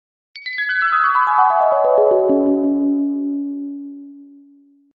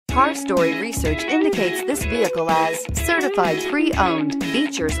Car Story research indicates this vehicle as certified pre-owned.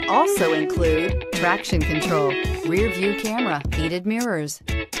 Features also include traction control, rear view camera, heated mirrors,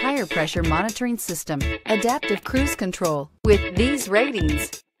 tire pressure monitoring system, adaptive cruise control. With these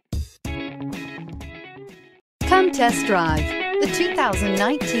ratings, come test drive the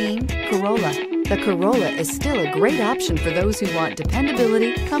 2019 Corolla. The Corolla is still a great option for those who want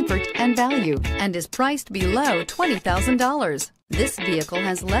dependability, comfort, and value, and is priced below $20,000. This vehicle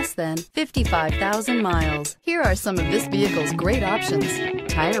has less than 55,000 miles. Here are some of this vehicle's great options: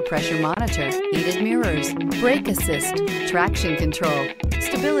 tire pressure monitor, heated mirrors, brake assist, traction control,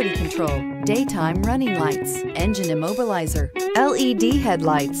 stability control, daytime running lights, engine immobilizer, LED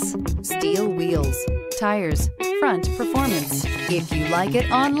headlights, steel wheels, tires, front performance. If you like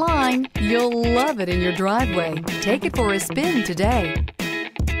it online, you'll love it in your driveway. Take it for a spin today.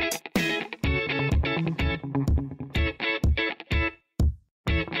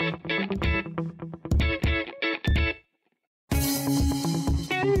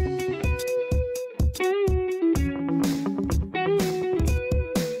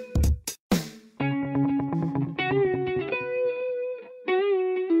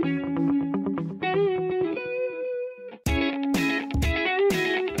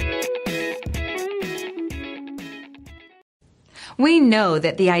 We know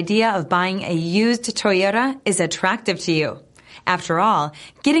that the idea of buying a used Toyota is attractive to you. After all,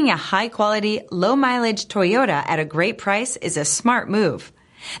 getting a high-quality, low-mileage Toyota at a great price is a smart move.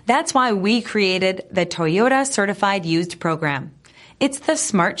 That's why we created the Toyota Certified Used Program. It's the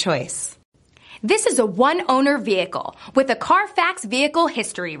smart choice. This is a one-owner vehicle with a Carfax Vehicle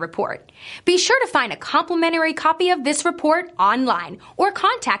History Report. Be sure to find a complimentary copy of this report online or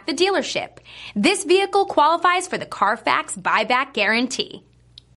contact the dealership. This vehicle qualifies for the Carfax Buyback Guarantee.